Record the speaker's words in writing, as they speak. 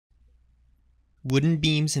Wooden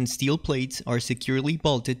beams and steel plates are securely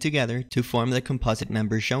bolted together to form the composite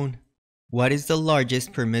member shown. What is the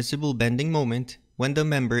largest permissible bending moment when the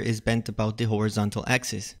member is bent about the horizontal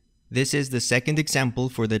axis? This is the second example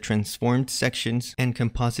for the transformed sections and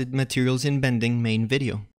composite materials in bending main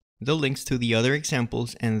video. The links to the other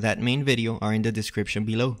examples and that main video are in the description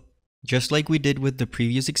below. Just like we did with the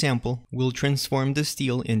previous example, we'll transform the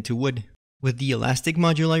steel into wood. With the elastic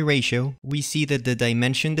moduli ratio, we see that the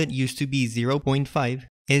dimension that used to be 0.5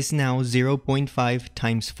 is now 0.5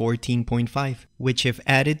 times 14.5, which if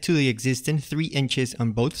added to the existing 3 inches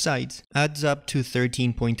on both sides, adds up to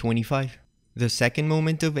 13.25. The second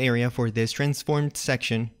moment of area for this transformed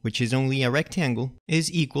section, which is only a rectangle,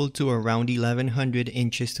 is equal to around 1100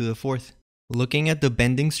 inches to the fourth. Looking at the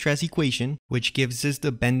bending stress equation, which gives us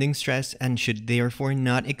the bending stress and should therefore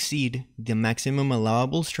not exceed the maximum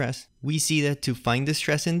allowable stress, we see that to find the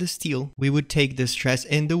stress in the steel, we would take the stress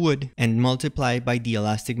in the wood and multiply by the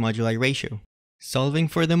elastic moduli ratio. Solving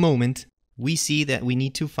for the moment, we see that we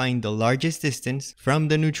need to find the largest distance from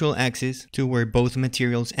the neutral axis to where both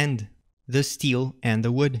materials end, the steel and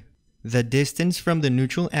the wood. The distance from the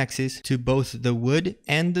neutral axis to both the wood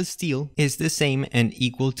and the steel is the same and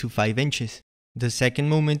equal to 5 inches. The second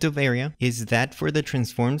moment of area is that for the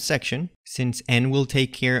transformed section, since n will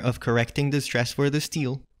take care of correcting the stress for the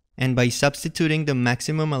steel, and by substituting the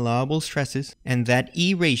maximum allowable stresses and that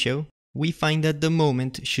E ratio, we find that the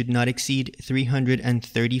moment should not exceed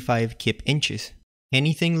 335 kip inches.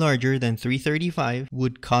 Anything larger than 335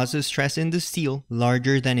 would cause a stress in the steel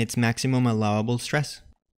larger than its maximum allowable stress,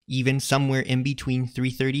 even somewhere in between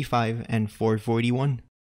 335 and 441.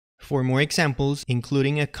 For more examples,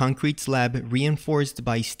 including a concrete slab reinforced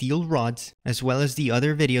by steel rods, as well as the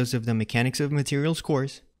other videos of the Mechanics of Materials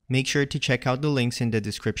course, make sure to check out the links in the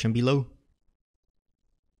description below.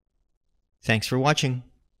 Thanks for watching.